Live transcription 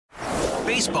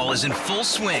Baseball is in full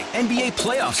swing. NBA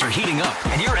playoffs are heating up,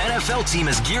 and your NFL team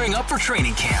is gearing up for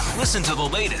training camp. Listen to the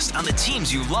latest on the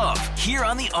teams you love here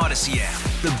on the Odyssey app.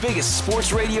 The biggest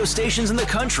sports radio stations in the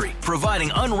country,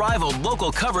 providing unrivaled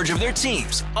local coverage of their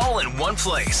teams, all in one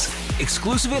place.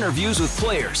 Exclusive interviews with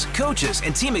players, coaches,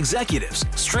 and team executives,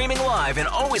 streaming live and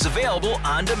always available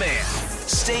on demand.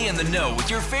 Stay in the know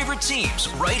with your favorite teams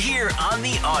right here on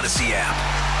the Odyssey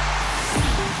app.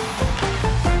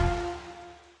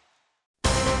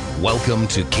 Welcome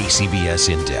to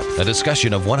KCBS In Depth, a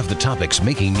discussion of one of the topics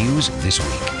making news this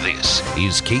week. This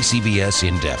is KCBS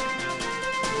In Depth.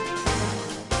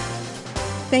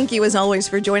 Thank you, as always,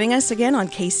 for joining us again on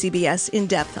KCBS In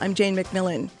Depth. I'm Jane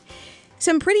McMillan.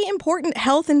 Some pretty important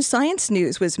health and science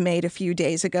news was made a few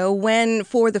days ago when,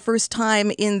 for the first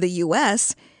time in the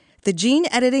U.S., the gene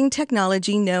editing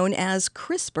technology known as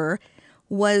CRISPR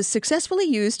was successfully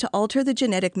used to alter the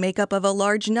genetic makeup of a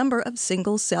large number of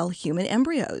single-cell human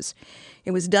embryos.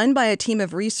 It was done by a team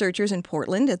of researchers in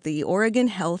Portland at the Oregon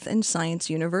Health and Science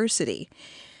University.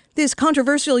 This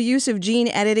controversial use of gene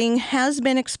editing has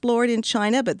been explored in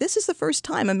China, but this is the first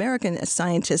time American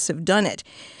scientists have done it.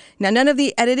 Now, none of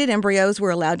the edited embryos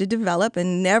were allowed to develop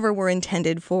and never were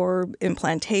intended for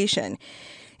implantation.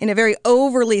 In a very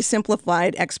overly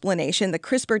simplified explanation, the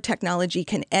CRISPR technology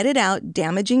can edit out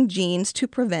damaging genes to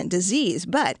prevent disease,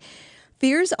 but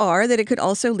fears are that it could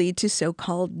also lead to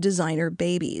so-called designer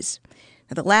babies.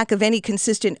 Now, the lack of any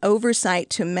consistent oversight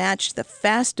to match the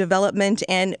fast development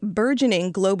and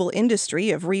burgeoning global industry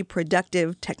of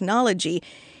reproductive technology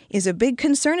is a big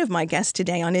concern of my guest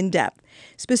today on In Depth.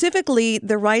 Specifically,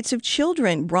 the rights of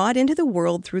children brought into the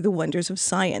world through the wonders of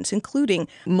science, including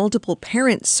multiple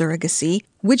parent surrogacy,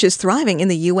 which is thriving in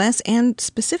the U.S. and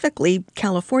specifically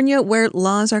California, where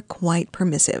laws are quite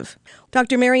permissive.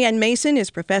 Dr. Marianne Mason is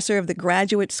professor of the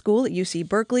Graduate School at UC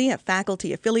Berkeley, a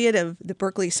faculty affiliate of the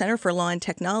Berkeley Center for Law and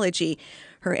Technology.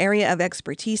 Her area of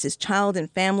expertise is child and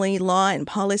family law and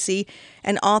policy,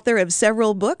 and author of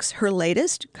several books. Her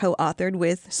latest, co-authored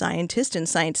with scientist and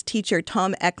science teacher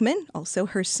Tom Ekman, also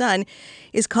her son,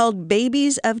 is called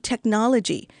Babies of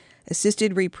Technology,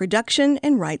 Assisted Reproduction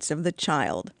and Rights of the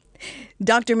Child.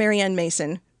 Dr. Marianne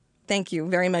Mason, thank you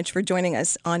very much for joining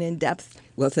us on In Depth.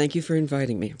 Well, thank you for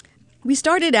inviting me. I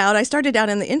started out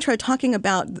in the intro talking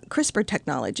about CRISPR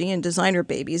technology and designer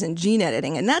babies and gene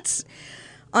editing, and that's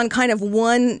on kind of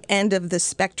one end of the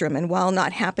spectrum. And while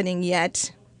not happening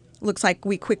yet, looks like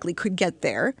we quickly could get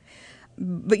there.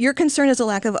 But your concern is a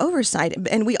lack of oversight,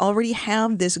 and we already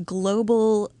have this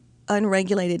global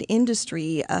unregulated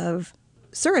industry of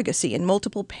surrogacy and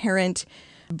multiple parent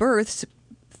births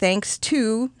thanks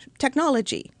to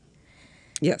technology.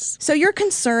 Yes. So your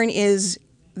concern is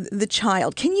the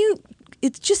child.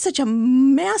 It's just such a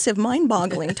massive,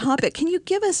 mind-boggling topic. Can you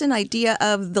give us an idea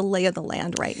of the lay of the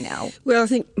land right now? Well, I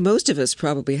think most of us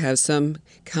probably have some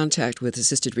contact with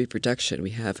assisted reproduction. We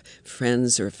have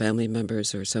friends or family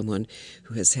members or someone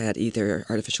who has had either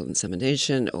artificial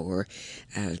insemination or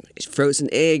frozen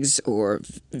eggs or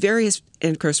various,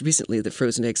 and of course recently the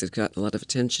frozen eggs have gotten a lot of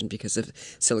attention because of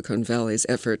Silicon Valley's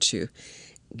effort to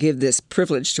give this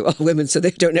privilege to all women so they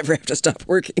don't ever have to stop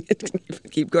working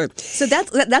and keep going. So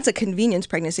that's a convenience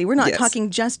pregnancy. We're not Yes. talking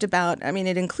just about,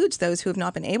 it includes those who have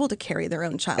not been able to carry their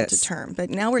own child to Yes. term. But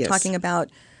now we're Yes. talking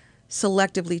about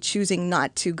selectively choosing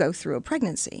not to go through a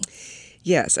pregnancy.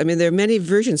 Yes, there are many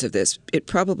versions of this. It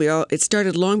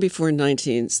started long before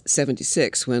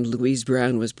 1976 when Louise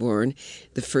Brown was born,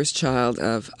 the first child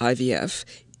of IVF,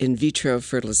 in vitro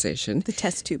fertilization. The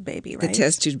test tube baby, right? The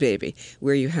test tube baby,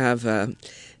 where you have an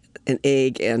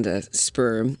egg and a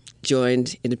sperm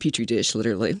joined in a petri dish,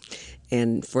 literally,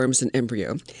 and forms an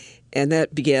embryo. And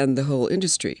that began the whole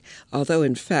industry. Although,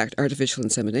 in fact, artificial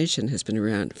insemination has been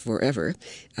around forever.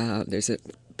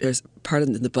 There's part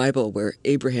in the Bible where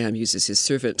Abraham uses his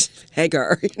servant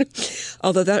Hagar.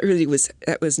 Although that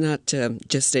was not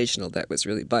gestational, that was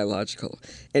really biological.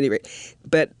 Anyway,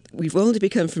 but we've only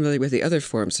become familiar with the other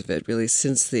forms of it really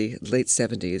since the late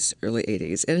 70s, early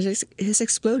 80s, and it has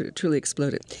exploded, truly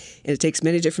exploded. And it takes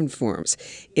many different forms.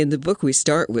 In the book, we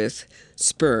start with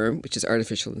sperm, which is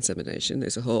artificial insemination.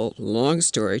 There's a whole long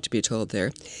story to be told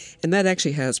there, and that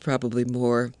actually has probably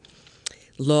more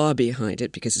law behind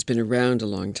it because it's been around a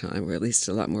long time, or at least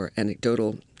a lot more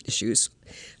anecdotal issues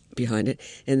behind it.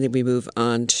 And then we move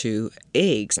on to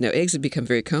eggs. Now, eggs have become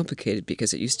very complicated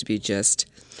because it used to be just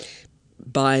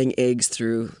buying eggs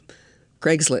through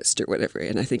Craigslist or whatever.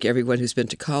 And I think everyone who's been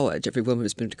to college, every woman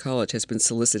who's been to college has been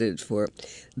solicited for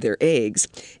their eggs.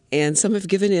 And some have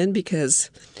given in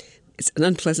because it's an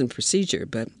unpleasant procedure,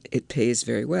 but it pays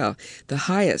very well. The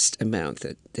highest amount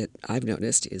that I've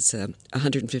noticed is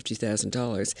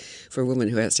 $150,000 for a woman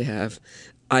who has to have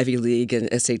Ivy League and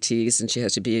SATs, and she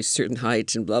has to be a certain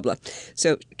height and blah, blah.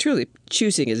 So truly,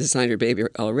 choosing a designer baby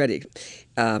already.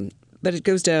 But it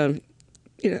goes down,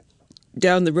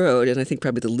 down the road, and I think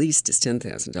probably the least is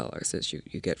 $10,000 as you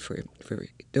get for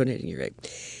donating your egg.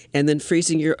 And then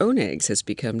freezing your own eggs has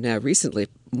become now recently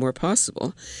more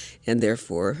possible, and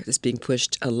therefore is being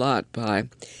pushed a lot by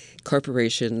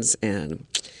corporations and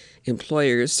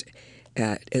employers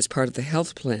as part of the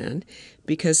health plan,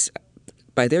 because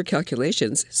by their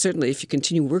calculations, certainly if you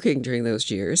continue working during those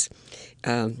years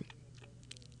and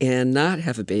not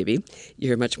have a baby,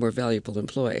 you're a much more valuable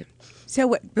employee.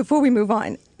 So before we move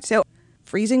on,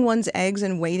 freezing one's eggs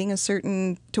and waiting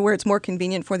to where it's more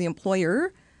convenient for the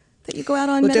employer that you go out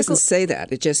on medical? It doesn't say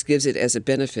that. It just gives it as a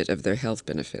benefit of their health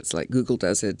benefits, like Google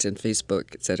does it and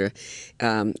Facebook, et cetera.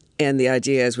 And the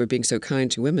idea is we're being so kind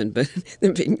to women, but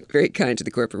they're being very kind to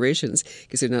the corporations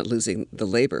because they're not losing the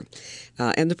labor.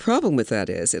 And the problem with that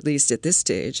is, at least at this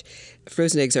stage,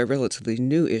 frozen eggs are a relatively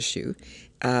new issue.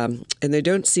 And there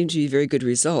don't seem to be very good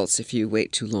results if you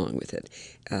wait too long with it.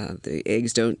 The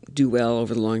eggs don't do well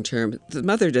over the long term. The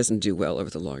mother doesn't do well over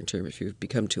the long term if you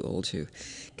become too old to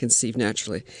conceive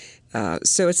naturally.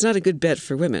 So it's not a good bet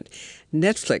for women.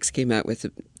 Netflix came out with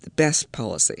the best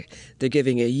policy. They're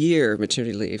giving a year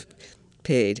maternity leave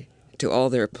paid to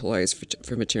all their employees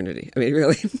for maternity. I mean,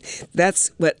 really, that's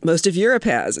what most of Europe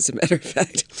has, as a matter of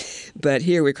fact. But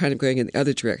here we're kind of going in the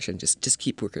other direction. Just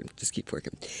keep working,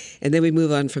 And then we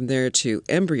move on from there to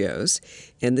embryos,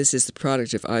 and this is the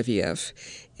product of IVF.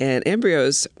 And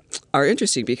embryos are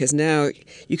interesting because now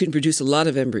you can produce a lot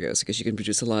of embryos because you can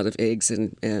produce a lot of eggs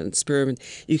and sperm. And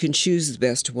you can choose the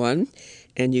best one,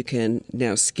 and you can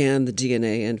now scan the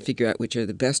DNA and figure out which are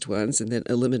the best ones and then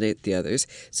eliminate the others.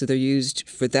 So they're used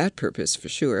for that purpose for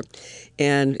sure.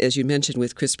 And as you mentioned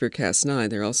with CRISPR-Cas9,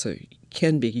 they're also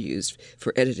can be used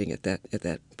for editing at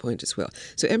that point as well.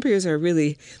 So embryos are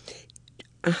really,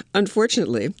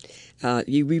 unfortunately,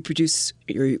 you reproduce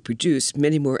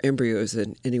many more embryos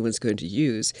than anyone's going to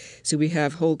use. So we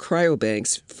have whole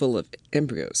cryobanks full of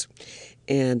embryos.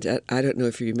 And I don't know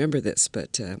if you remember this,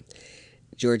 but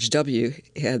George W.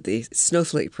 had the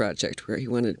Snowflake Project where he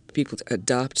wanted people to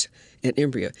adopt an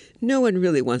embryo. No one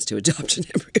really wants to adopt an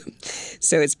embryo.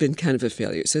 So it's been kind of a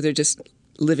failure. So they're just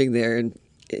living there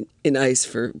in ice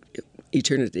for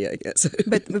eternity, I guess.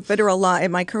 But are a lot,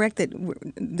 am I correct that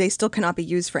they still cannot be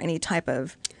used for any type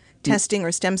of testing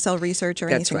or stem cell research or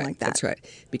anything like that? That's right.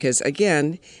 Because,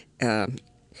 again,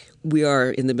 we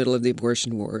are in the middle of the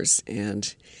abortion wars,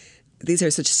 and these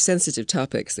are such sensitive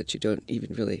topics that you don't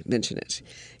even really mention it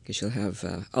because you'll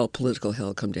have all political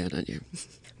hell come down on you.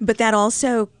 But that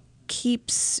also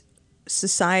keeps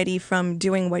society from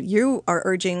doing what you are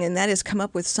urging, and that is come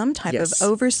up with some type of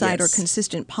oversight or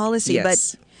consistent policy.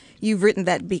 Yes. But you've written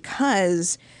that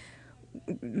because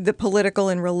the political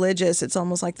and religious, it's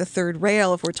almost like the third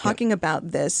rail if we're talking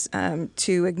about this,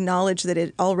 to acknowledge that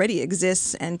it already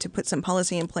exists and to put some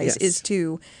policy in place is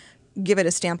to give it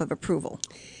a stamp of approval.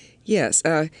 Yes.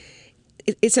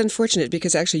 It's unfortunate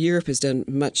because actually Europe has done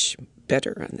much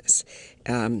better on this.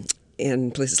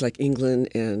 And places like England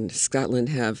and Scotland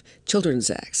have children's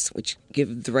acts, which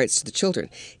give the rights to the children.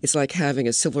 It's like having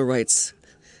a civil rights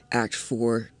act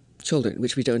for children,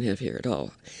 which we don't have here at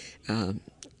all.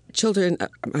 Children,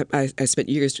 I spent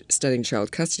years studying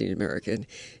child custody in America, and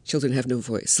children have no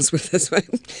voice. Let's put it this way.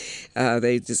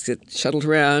 They just get shuttled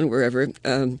around wherever.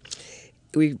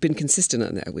 We've been consistent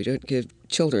on that. We don't give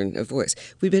children a voice.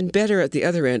 We've been better at the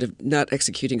other end of not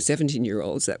executing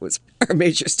 17-year-olds. That was our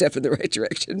major step in the right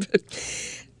direction.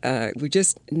 But we're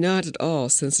just not at all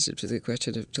sensitive to the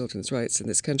question of children's rights in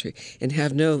this country and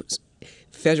have no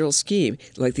federal scheme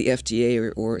like the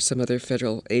FDA or some other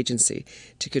federal agency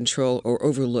to control or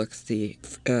overlook the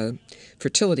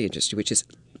fertility industry, which is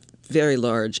very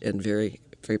large and very,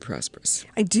 very prosperous.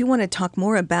 I do want to talk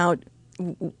more about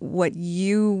what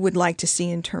you would like to see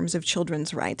in terms of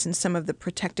children's rights and some of the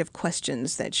protective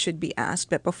questions that should be asked.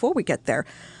 But before we get there,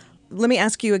 let me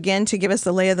ask you again to give us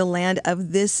the lay of the land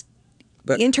of this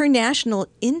international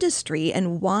industry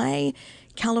and why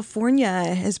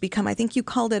California has become, I think you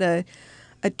called it a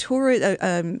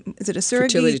is it a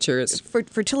surrogate?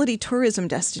 Fertility tourism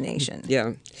destination.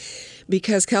 Yeah.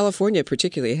 Because California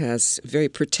particularly has very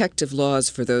protective laws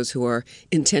for those who are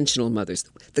intentional mothers,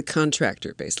 the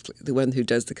contractor, basically, the one who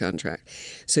does the contract.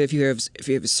 So if you have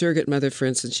a surrogate mother, for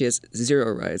instance, she has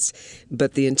zero rights,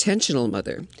 but the intentional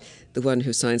mother, the one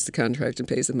who signs the contract and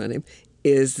pays the money,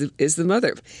 is the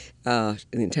mother. The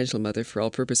intentional mother, for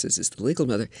all purposes, is the legal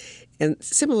mother. And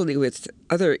similarly with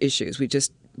other issues, we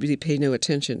just really pay no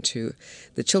attention to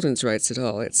the children's rights at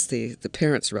all. It's the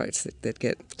parents' rights that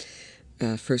get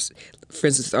first. For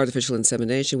instance, with artificial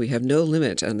insemination, we have no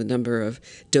limit on the number of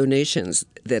donations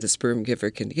that a sperm giver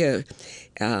can give.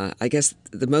 I guess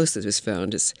the most that was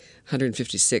found is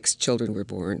 156 children were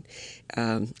born.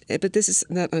 But this is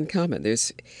not uncommon.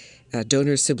 There's a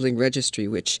donor sibling registry,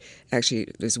 which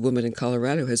actually there's a woman in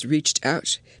Colorado who has reached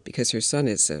out because her son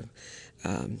is a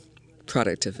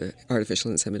product of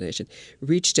artificial insemination,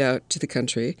 reached out to the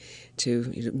country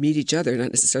to meet each other, not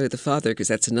necessarily the father, because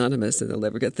that's anonymous and they'll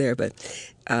never get there. But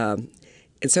and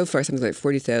so far, something like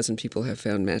 40,000 people have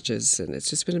found matches, and it's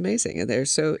just been amazing. And they're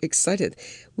so excited.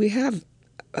 We have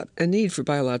a need for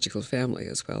biological family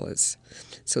as well as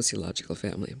sociological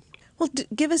family. Well,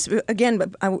 give us, again,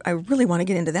 but I really want to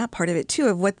get into that part of it, too,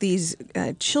 of what these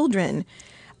children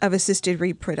of assisted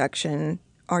reproduction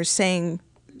are saying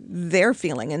they're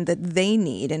feeling and that they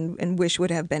need and wish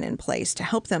would have been in place to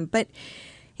help them. But,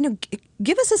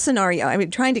 give us a scenario.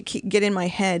 I'm trying to get in my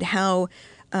head how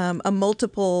a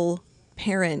multiple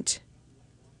parent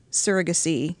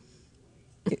surrogacy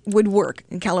would work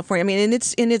in California. I mean,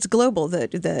 and it's global.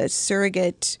 The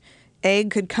surrogate egg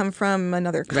could come from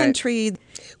another country. Right.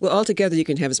 Well, altogether, you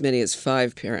can have as many as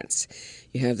 5 parents.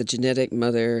 You have the genetic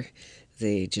mother,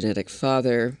 the genetic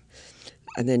father,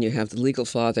 and then you have the legal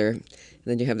father. And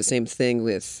then you have the same thing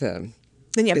with... then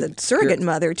you have the surrogate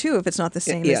mother, too, if it's not the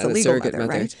same as the legal mother,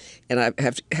 right? And I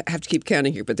have to keep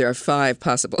counting here, but there are 5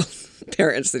 possible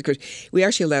parents that could... We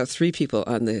actually allow 3 people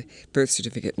on the birth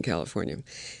certificate in California.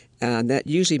 And that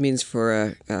usually means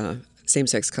for a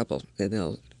same-sex couple, and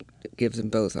they'll give them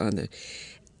both on the...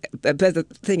 But the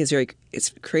thing is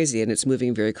it's crazy and it's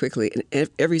moving very quickly. And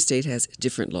every state has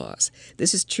different laws.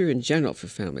 This is true in general for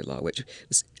family law, which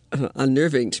is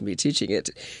unnerving to me teaching it,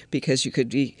 because you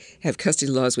could have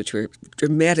custody laws which were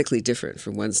dramatically different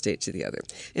from one state to the other.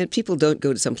 And people don't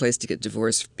go to some place to get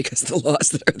divorced because of the laws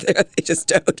that are there. They just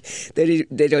don't.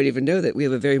 They don't even know that we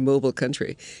have a very mobile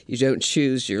country. You don't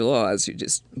choose your laws. You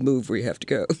just move where you have to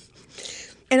go.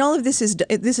 And all of this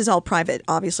is all private,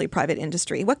 obviously private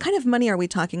industry. What kind of money are we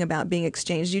talking about being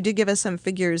exchanged? You did give us some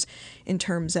figures in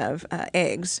terms of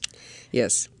eggs.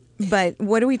 Yes. But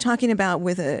what are we talking about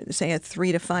with say a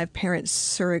 3 to 5 parent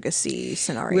surrogacy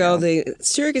scenario? Well, the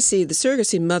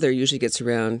surrogacy mother usually gets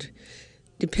around,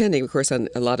 depending, of course, on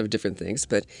a lot of different things,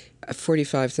 but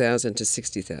 $45,000 to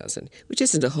 $60,000, which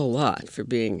isn't a whole lot for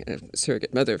being a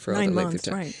surrogate mother for all the length of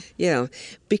time. Right. Yeah,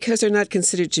 because they're not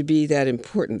considered to be that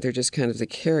important. They're just kind of the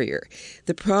carrier.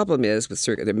 The problem is with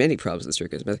surrogate, there are many problems with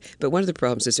surrogate mother, but one of the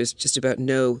problems is there's just about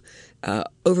no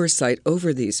oversight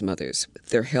over these mothers.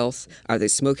 Their health, are they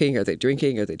smoking, are they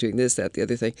drinking, are they doing this, that, the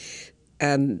other thing?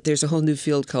 And there's a whole new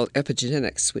field called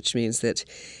epigenetics, which means that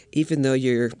even though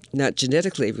you're not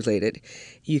genetically related,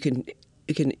 you can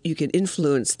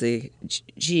influence the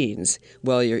genes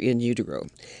while you're in utero.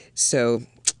 So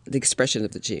the expression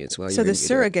of the genes while you're in utero. So the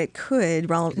surrogate could,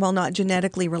 while not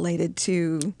genetically related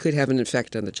to... Could have an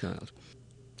effect on the child.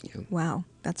 Yeah. Wow,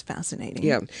 that's fascinating.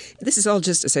 Yeah. This is all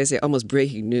just, as I say, almost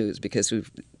breaking news because we've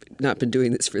not been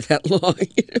doing this for that long.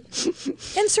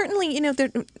 And certainly,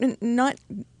 they're not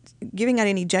giving out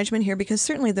any judgment here, because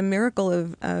certainly the miracle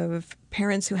of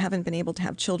parents who haven't been able to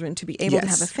have children to be able to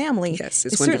have a family is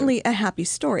certainly a happy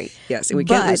story. Yes, and we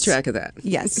can't lose track of that.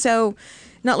 Yes, so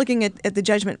not looking at the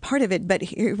judgment part of it, but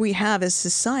here we have as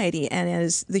society and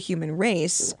as the human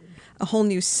race a whole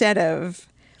new set of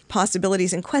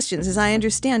possibilities and questions. As I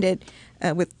understand it,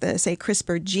 with, say,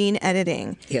 CRISPR gene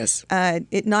editing, yes,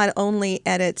 it not only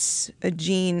edits a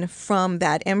gene from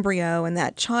that embryo and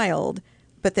that child,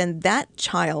 but then that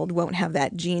child won't have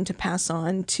that gene to pass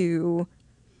on to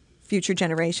future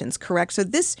generations, correct? So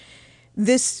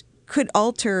this could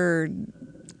alter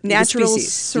natural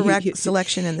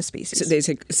selection in the species. So they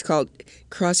say it's called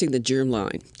crossing the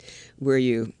germline, where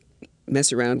you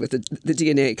mess around with the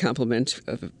DNA complement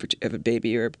of a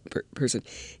baby or a person,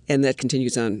 and that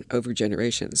continues on over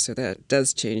generations. So that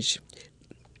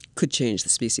could change the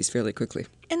species fairly quickly.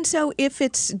 And so if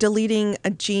it's deleting a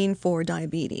gene for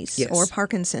diabetes or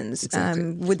Parkinson's,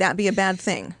 exactly. Would that be a bad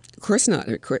thing? Of course not.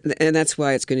 And that's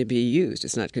why it's going to be used.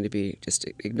 It's not going to be just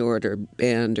ignored or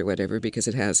banned or whatever, because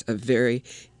it has a very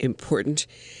important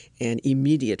and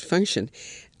immediate function.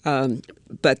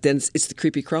 But then it's the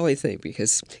creepy crawly thing,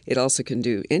 because it also can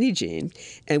do any gene.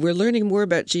 And we're learning more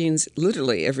about genes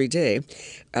literally every day.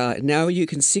 Now you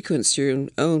can sequence your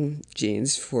own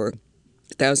genes for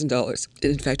 $1,000.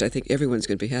 In fact, I think everyone's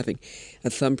going to be having a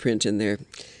thumbprint in their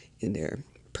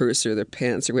purse or their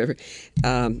pants or whatever.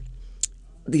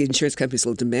 the insurance companies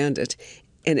will demand it.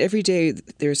 And every day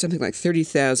there's something like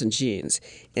 30,000 genes,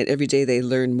 and every day they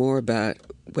learn more about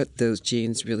what those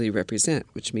genes really represent,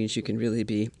 which means you can really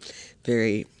be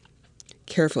very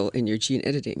careful in your gene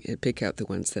editing and pick out the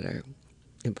ones that are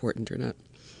important or not.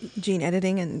 Gene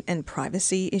editing and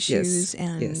privacy issues,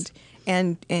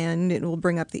 and it will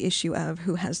bring up the issue of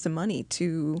who has the money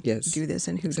to do this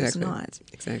and who does not.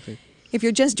 Exactly. If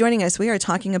you're just joining us, we are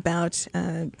talking about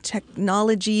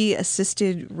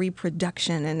technology-assisted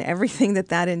reproduction and everything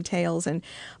that entails. And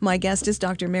my guest is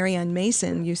Dr. Marianne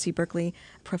Mason, UC Berkeley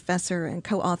professor and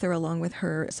co-author, along with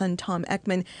her son Tom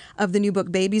Ekman, of the new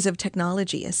book, Babies of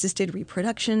Technology, Assisted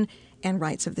Reproduction and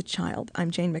Rights of the Child.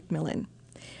 I'm Jane McMillan.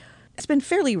 It's been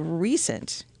fairly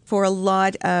recent for a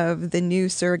lot of the new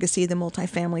surrogacy, the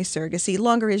multifamily surrogacy,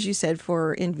 longer, as you said,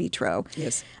 for in vitro.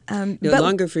 Yes.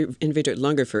 Longer for in vitro,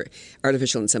 longer for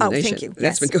artificial insemination. Oh, thank you.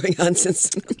 That's been going on since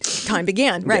time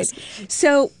began, right? Yes.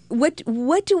 So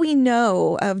what do we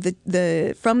know of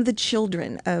from the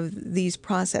children of these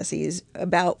processes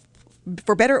about,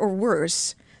 for better or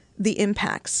worse, the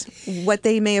impacts, what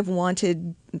they may have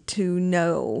wanted to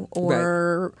know,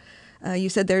 or you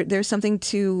said there's something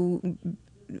to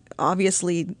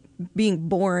obviously being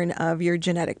born of your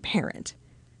genetic parent.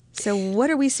 So what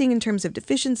are we seeing in terms of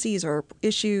deficiencies or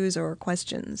issues or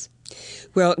questions?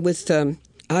 Well, with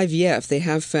IVF, they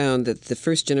have found that the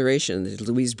first generation, the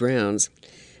Louise Browns,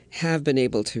 have been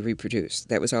able to reproduce.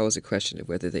 That was always a question of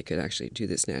whether they could actually do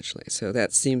this naturally. So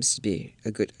that seems to be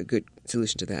a good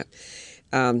solution to that.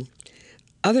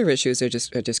 Other issues are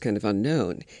just kind of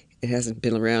unknown. It hasn't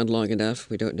been around long enough.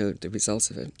 We don't know the results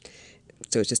of it.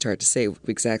 So it's just hard to say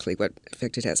exactly what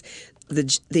effect it has.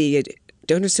 The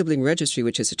donor sibling registry,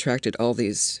 which has attracted all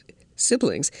these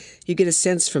siblings, you get a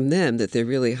sense from them that they're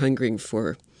really hungering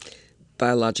for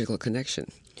biological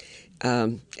connection.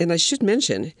 And I should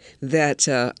mention that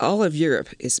all of Europe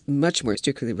is much more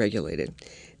strictly regulated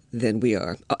than we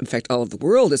are. In fact, all of the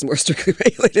world is more strictly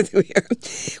regulated than we are,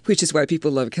 which is why people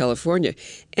love California.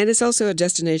 And it's also a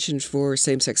destination for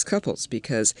same-sex couples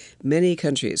because many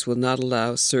countries will not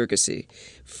allow surrogacy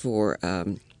for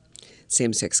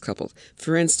same-sex couples.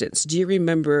 For instance, do you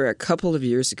remember a couple of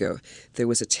years ago, there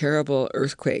was a terrible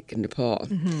earthquake in Nepal?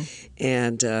 Mm-hmm.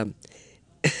 And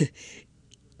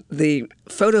the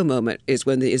photo moment is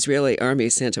when the Israeli army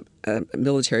sent a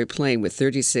military plane with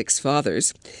 36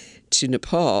 fathers to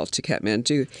Nepal, to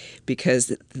Kathmandu,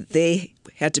 because they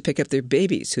had to pick up their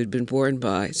babies who had been born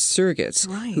by surrogates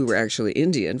who were actually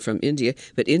Indian, from India.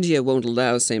 But India won't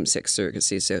allow same-sex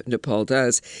surrogacy, so Nepal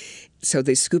does. So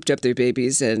they scooped up their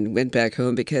babies and went back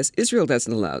home because Israel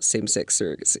doesn't allow same-sex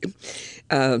surrogacy.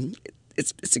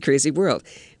 It's a crazy world.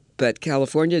 But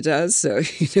California does, so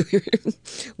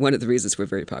one of the reasons we're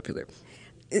very popular.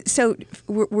 So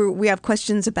we have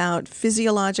questions about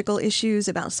physiological issues,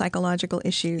 about psychological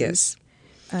issues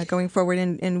going forward,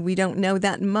 and we don't know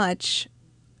that much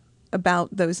about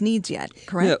those needs yet,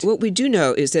 correct? No, what we do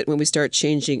know is that when we start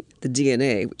changing the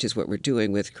DNA, which is what we're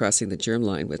doing with crossing the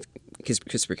germline with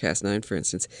CRISPR-Cas9, for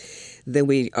instance, then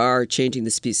we are changing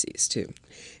the species too.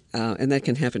 And that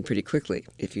can happen pretty quickly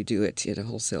if you do it in a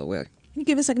wholesale way. Can you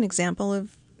give us an example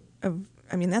of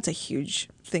I mean, that's a huge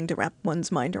thing to wrap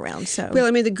one's mind around. So, well,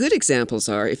 I mean, the good examples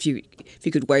are if you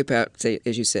could wipe out, say,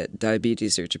 as you said,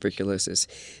 diabetes or tuberculosis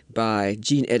by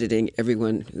gene editing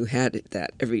everyone who had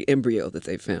that, every embryo that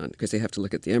they found, because they have to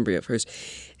look at the embryo first,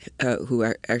 who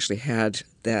actually had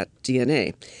that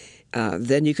DNA.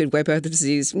 Then you could wipe out the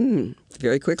disease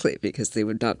very quickly because they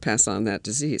would not pass on that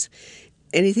disease.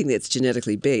 Anything that's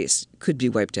genetically based could be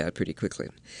wiped out pretty quickly.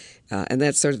 And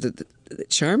that's sort of the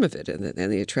charm of it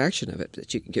and the attraction of it,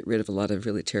 that you can get rid of a lot of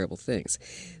really terrible things.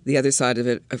 The other side of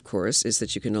it, of course, is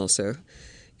that you can also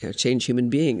change human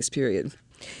beings, period.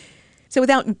 So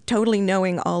without totally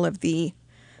knowing all of the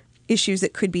issues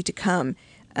that could be to come,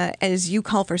 as you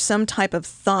call for some type of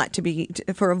thought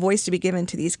for a voice to be given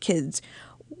to these kids,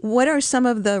 what are some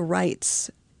of the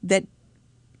rights that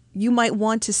you might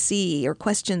want to see, or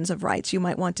questions of rights you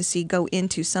might want to see go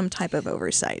into some type of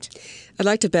oversight? I'd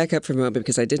like to back up for a moment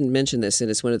because I didn't mention this,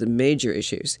 and it's one of the major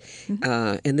issues.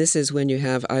 Mm-hmm. And this is when you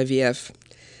have IVF,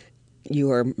 you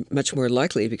are much more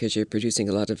likely, because you're producing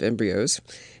a lot of embryos,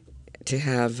 to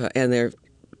have, and there are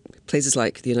places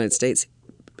like the United States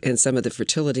and some of the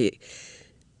fertility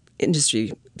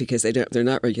industry, because they're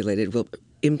not regulated, will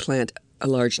implant a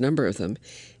large number of them.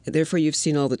 And therefore, you've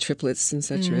seen all the triplets and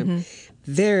such. Mm-hmm.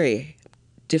 Very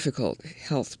difficult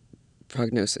health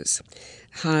prognosis,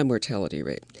 high mortality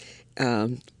rate.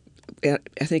 I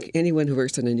think anyone who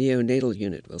works in a neonatal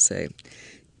unit will say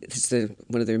it's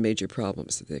one of their major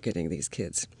problems that they're getting these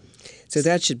kids. So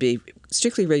that should be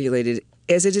strictly regulated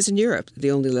as it is in Europe.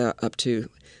 They only allow up to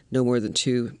no more than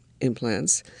 2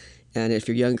 implants, and if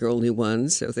you're younger, only 1.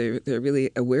 So they're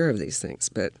really aware of these things,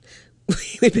 but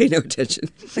we pay no attention.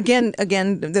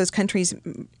 Again, those countries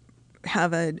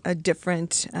have a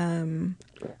different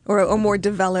or a more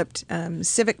developed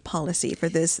civic policy for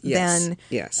this than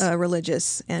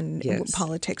religious and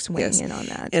politics weighing in on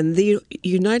that. And the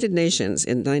United Nations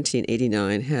in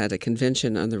 1989 had a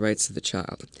convention on the rights of the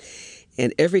child.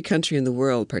 And every country in the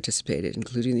world participated,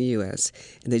 including the U.S.,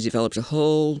 and they developed a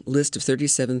whole list of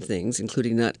 37 things,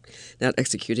 including not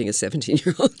executing a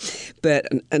 17-year-old, but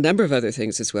a number of other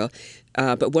things as well.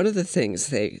 But one of the things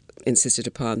they insisted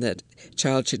upon, that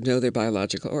child should know their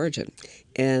biological origin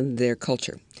and their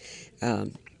culture,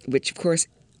 which, of course,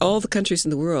 all the countries in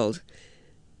the world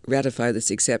ratified this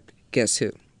except, guess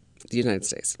who? The United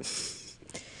States.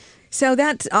 So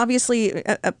that's obviously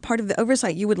a part of the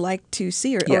oversight you would like to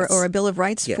see, or a Bill of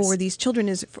Rights for these children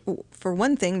is, for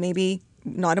one thing, maybe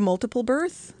not a multiple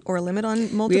birth or a limit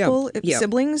on multiple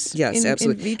siblings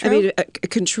absolutely. in vitro? I mean,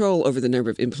 control over the number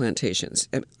of implantations.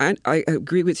 I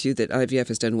agree with you that IVF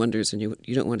has done wonders, and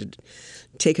you don't want to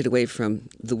take it away from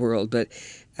the world, but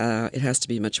it has to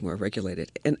be much more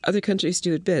regulated. And other countries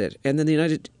do it better. And then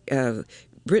the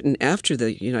Britain, after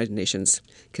the United Nations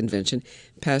Convention,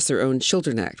 passed their own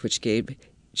Children Act, which gave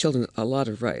children a lot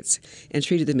of rights and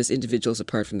treated them as individuals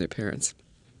apart from their parents.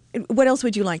 What else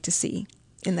would you like to see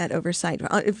in that oversight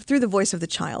through the voice of the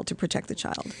child to protect the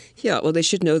child? Yeah, well, they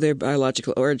should know their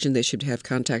biological origin. They should have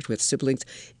contact with siblings.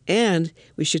 And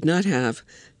we should not have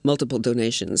multiple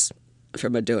donations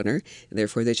from a donor. And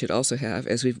therefore, they should also have,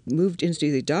 as we've moved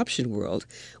into the adoption world,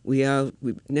 we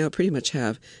now pretty much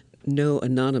have no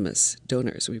anonymous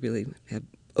donors. We really have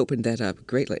opened that up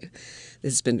greatly.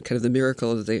 This has been kind of the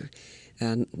miracle of the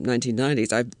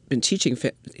 1990s. I've been teaching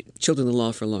children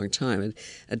law for a long time, and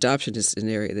adoption is an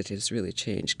area that has really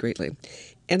changed greatly.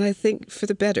 And I think for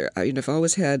the better. I've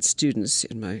always had students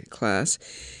in my class.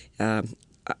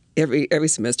 Every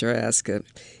semester I ask,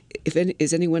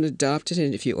 is anyone adopted?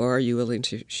 And if you are you willing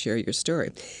to share your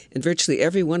story? And virtually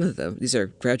every one of them, these are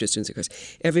graduate students, of course,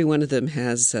 every one of them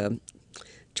has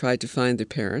tried to find their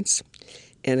parents,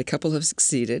 and a couple have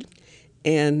succeeded.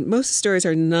 And most stories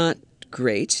are not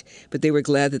great, but they were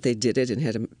glad that they did it and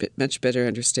had a much better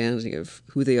understanding of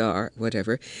who they are,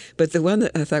 whatever. But the one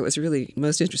that I thought was really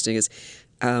most interesting is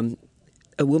a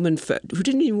woman who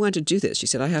didn't even want to do this. She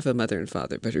said, I have a mother and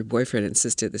father, but her boyfriend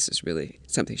insisted this is really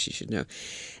something she should know.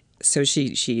 So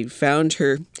she found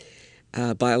her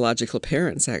biological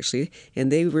parents, actually, and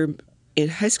they were in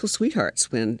high school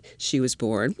sweethearts when she was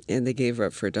born, and they gave her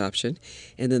up for adoption.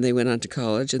 And then they went on to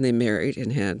college, and they married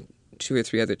and had 2 or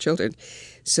 3 other children.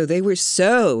 So they were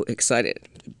so excited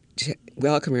to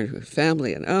welcome her to her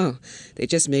family, and they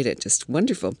just made it just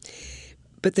wonderful.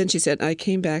 But then she said, I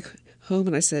came back home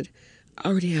and I said, I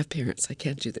already have parents. I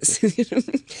can't do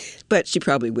this. But she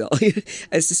probably will.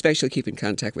 Especially keep in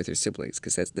contact with her siblings,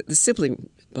 because the sibling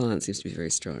bond seems to be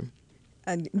very strong.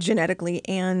 Genetically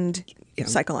and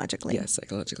psychologically. Yes,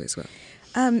 psychologically as well.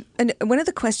 And one of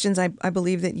the questions I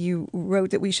believe that you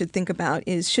wrote that we should think about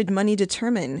is, should money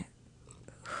determine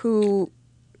who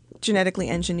genetically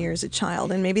engineers a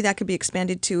child? And maybe that could be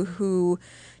expanded to who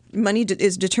money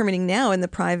is determining now in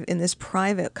this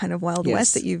private kind of Wild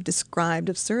West that you've described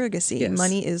of surrogacy. Yes.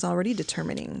 Money is already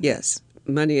determining. Yes,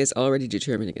 money is already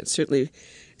determining it. Certainly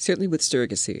with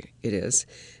surrogacy it is.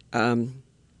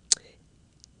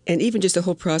 And even just the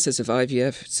whole process of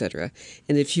IVF, et cetera.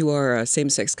 And if you are a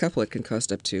same-sex couple, it can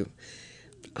cost up to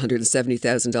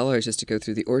 $170,000 just to go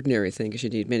through the ordinary thing, because you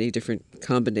need many different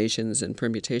combinations and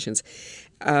permutations.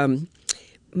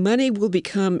 Money will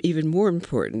become even more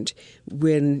important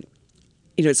when,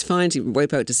 it's fine to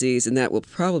wipe out disease, and that will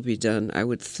probably be done, I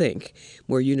would think,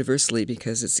 more universally,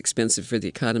 because it's expensive for the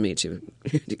economy to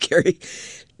carry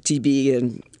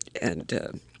TB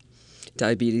and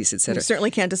diabetes, etc. We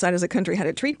certainly can't decide as a country how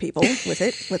to treat people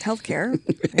with health care.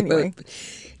 Anyway.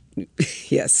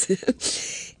 Yes.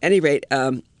 At any rate,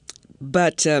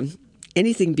 but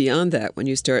anything beyond that, when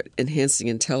you start enhancing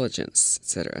intelligence,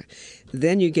 etc.,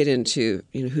 then you get into,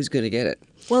 who's going to get it.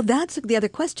 Well, that's the other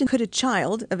question. Could a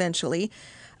child eventually,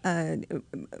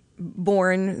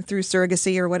 born through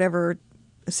surrogacy or whatever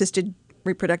assisted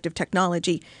reproductive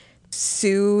technology,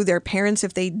 sue their parents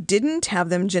if they didn't have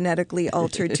them genetically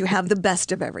altered to have the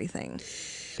best of everything?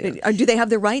 Yeah. Do they have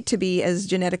the right to be as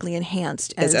genetically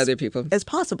enhanced as other people as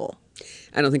possible?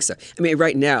 I don't think so. I mean,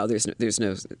 right now there's no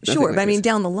sure, like but I mean, this.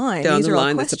 Down the line, down these the are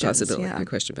line, all that's a possibility. No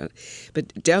question about it.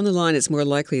 But down the line, it's more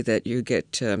likely that you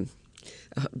get a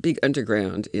big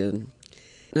underground in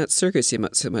not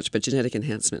surrogacy so much, but genetic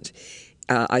enhancement.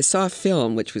 I saw a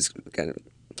film which was kind of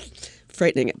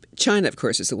frightening. China, of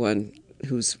course, is the one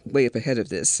who's way up ahead of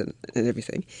this and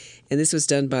everything. And this was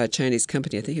done by a Chinese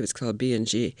company. I think it was called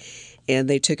B&G. And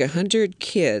they took 100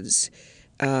 kids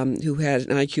who had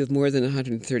an IQ of more than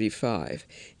 135,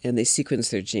 and they sequenced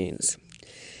their genes.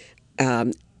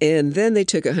 And then they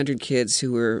took 100 kids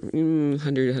who were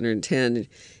 100, 110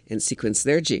 and sequenced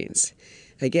their genes.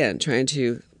 Again, trying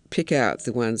to pick out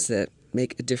the ones that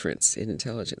make a difference in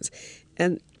intelligence.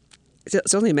 And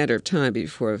it's only a matter of time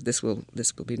before this will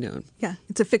be known. Yeah,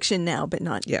 it's a fiction now, but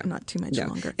not too much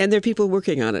longer. And there are people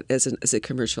working on it as a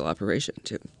commercial operation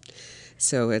too.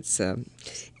 So it's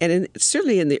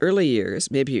certainly in the early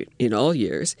years, maybe in all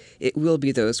years, it will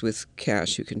be those with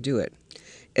cash who can do it,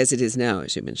 as it is now,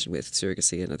 as you mentioned, with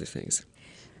surrogacy and other things.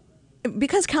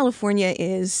 Because California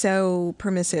is so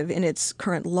permissive in its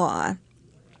current law,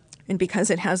 and because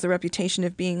it has the reputation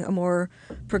of being a more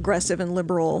progressive and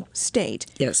liberal state.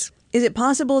 Yes. Is it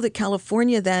possible that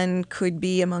California then could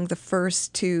be among the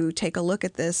first to take a look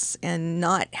at this and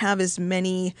not have as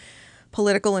many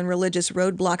political and religious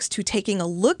roadblocks to taking a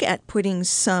look at putting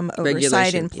some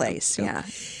oversight in place? Yeah.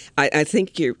 I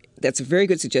think that's a very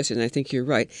good suggestion, and I think you're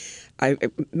right. I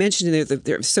mentioned that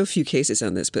there are so few cases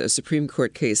on this, but a Supreme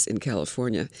Court case in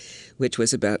California, which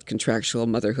was about contractual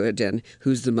motherhood and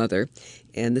who's the mother.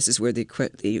 And this is where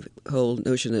the whole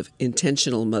notion of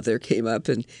intentional mother came up,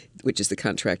 and which is the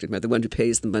contracted mother, the one who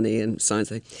pays the money and signs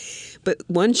the thing. But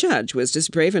one judge was just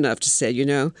brave enough to say,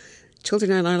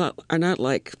 children are not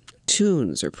like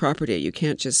tunes or property. You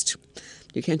can't just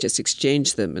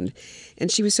exchange them.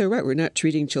 And she was so right. We're not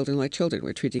treating children like children.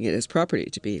 We're treating it as property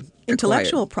to be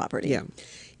intellectual acquired. Property. Yeah.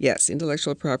 Yes,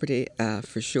 intellectual property,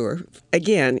 for sure.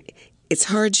 Again, it's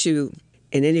hard to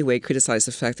in any way criticize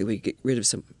the fact that we get rid of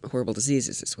some horrible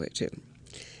diseases this way, too.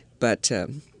 But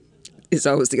it's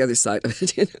always the other side of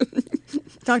it.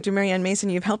 Dr. Marianne Mason,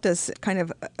 you've helped us kind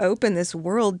of open this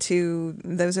world to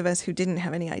those of us who didn't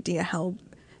have any idea how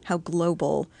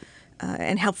global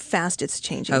and how fast it's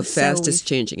changing. How fast it's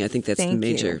changing. I think that's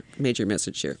the major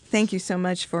message here. Thank you so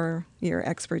much for your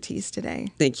expertise today.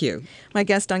 Thank you. My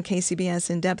guest on KCBS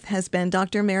In Depth has been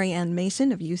Dr. Marianne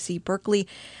Mason of UC Berkeley.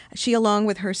 She, along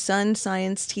with her son,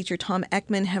 science teacher Tom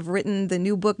Ekman, have written the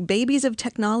new book, Babies of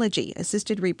Technology,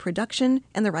 Assisted Reproduction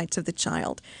and the Rights of the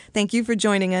Child. Thank you for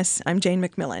joining us. I'm Jane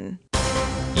McMillan.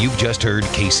 You've just heard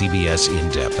KCBS In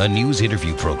Depth, a news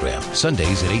interview program,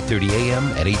 Sundays at 8:30 a.m.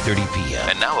 and 8:30 p.m.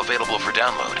 And now available for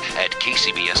download at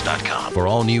kcbs.com. For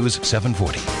all news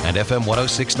 740 and FM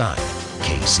 106.9,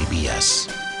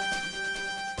 KCBS.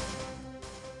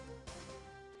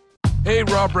 Hey,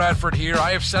 Rob Bradford here.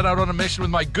 I have set out on a mission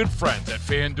with my good friends at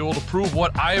FanDuel to prove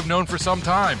what I have known for some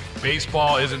time.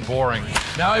 Baseball isn't boring.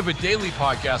 Now I have a daily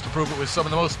podcast to prove it with some of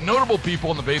the most notable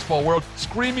people in the baseball world,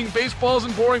 screaming baseball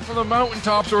isn't boring from the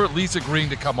mountaintops, or at least agreeing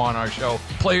to come on our show.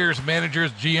 Players,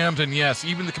 managers, GMs, and yes,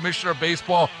 even the commissioner of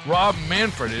baseball, Rob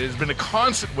Manfred. It has been a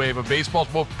constant wave of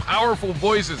baseball's most powerful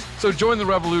voices. So join the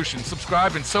revolution.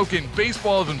 Subscribe and soak in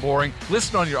Baseball Isn't Boring.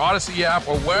 Listen on your Odyssey app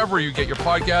or wherever you get your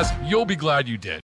podcasts. You'll be glad you did.